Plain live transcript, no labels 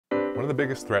One of the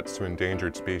biggest threats to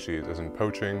endangered species isn't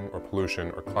poaching or pollution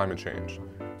or climate change.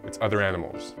 It's other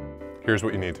animals. Here's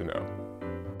what you need to know.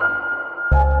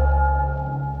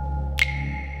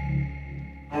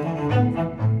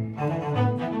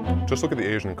 Just look at the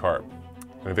Asian carp,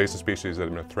 an invasive species that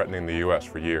had been threatening the US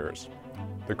for years.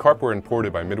 The carp were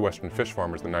imported by Midwestern fish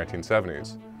farmers in the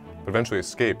 1970s, but eventually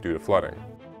escaped due to flooding.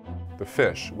 The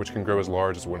fish, which can grow as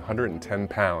large as 110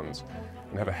 pounds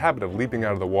and have a habit of leaping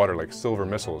out of the water like silver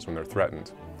missiles when they're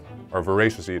threatened, are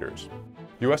voracious eaters.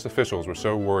 US officials were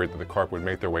so worried that the carp would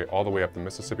make their way all the way up the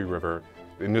Mississippi River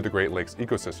into the Great Lakes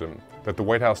ecosystem that the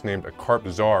White House named a carp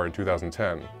czar in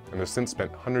 2010 and has since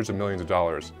spent hundreds of millions of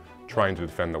dollars trying to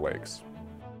defend the lakes.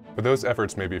 But those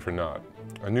efforts may be for naught.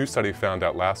 A new study found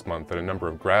out last month that a number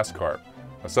of grass carp,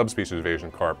 a subspecies of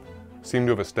Asian carp, seem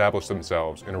to have established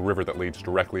themselves in a river that leads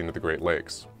directly into the Great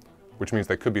Lakes, which means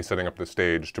they could be setting up the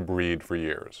stage to breed for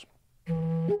years.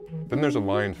 Then there's a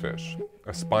lionfish,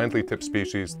 a spindly tipped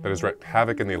species that has wreaked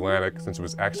havoc in the Atlantic since it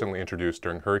was accidentally introduced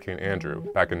during Hurricane Andrew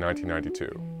back in 1992.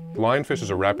 The lionfish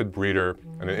is a rapid breeder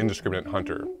and an indiscriminate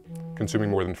hunter, consuming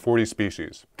more than 40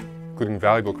 species, including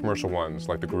valuable commercial ones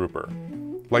like the grouper.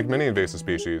 Like many invasive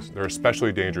species, they're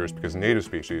especially dangerous because native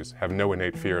species have no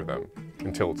innate fear of them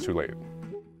until it's too late.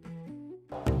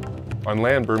 On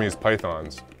land, Burmese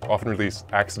pythons, often released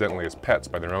accidentally as pets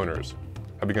by their owners,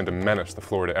 have begun to menace the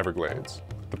Florida Everglades.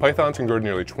 The pythons can grow to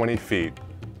nearly 20 feet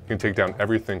and can take down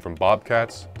everything from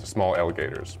bobcats to small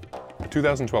alligators. A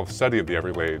 2012 study of the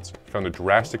Everglades found a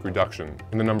drastic reduction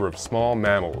in the number of small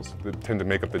mammals that tend to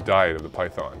make up the diet of the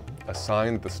python, a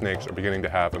sign that the snakes are beginning to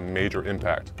have a major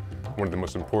impact on one of the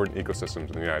most important ecosystems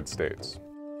in the United States.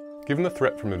 Given the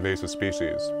threat from invasive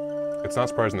species, it's not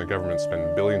surprising that governments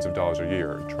spend billions of dollars a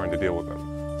year trying to deal with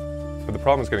them. But the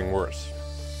problem is getting worse.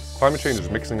 Climate change is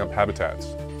mixing up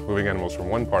habitats, moving animals from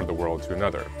one part of the world to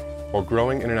another, while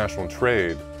growing international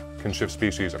trade can shift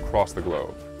species across the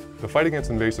globe. The fight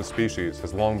against invasive species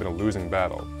has long been a losing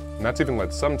battle, and that's even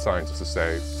led some scientists to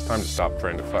say it's time to stop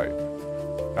trying to fight.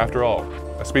 After all,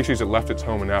 a species that left its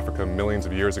home in Africa millions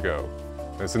of years ago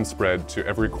and has since spread to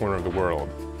every corner of the world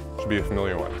should be a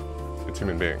familiar one. It's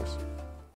human beings.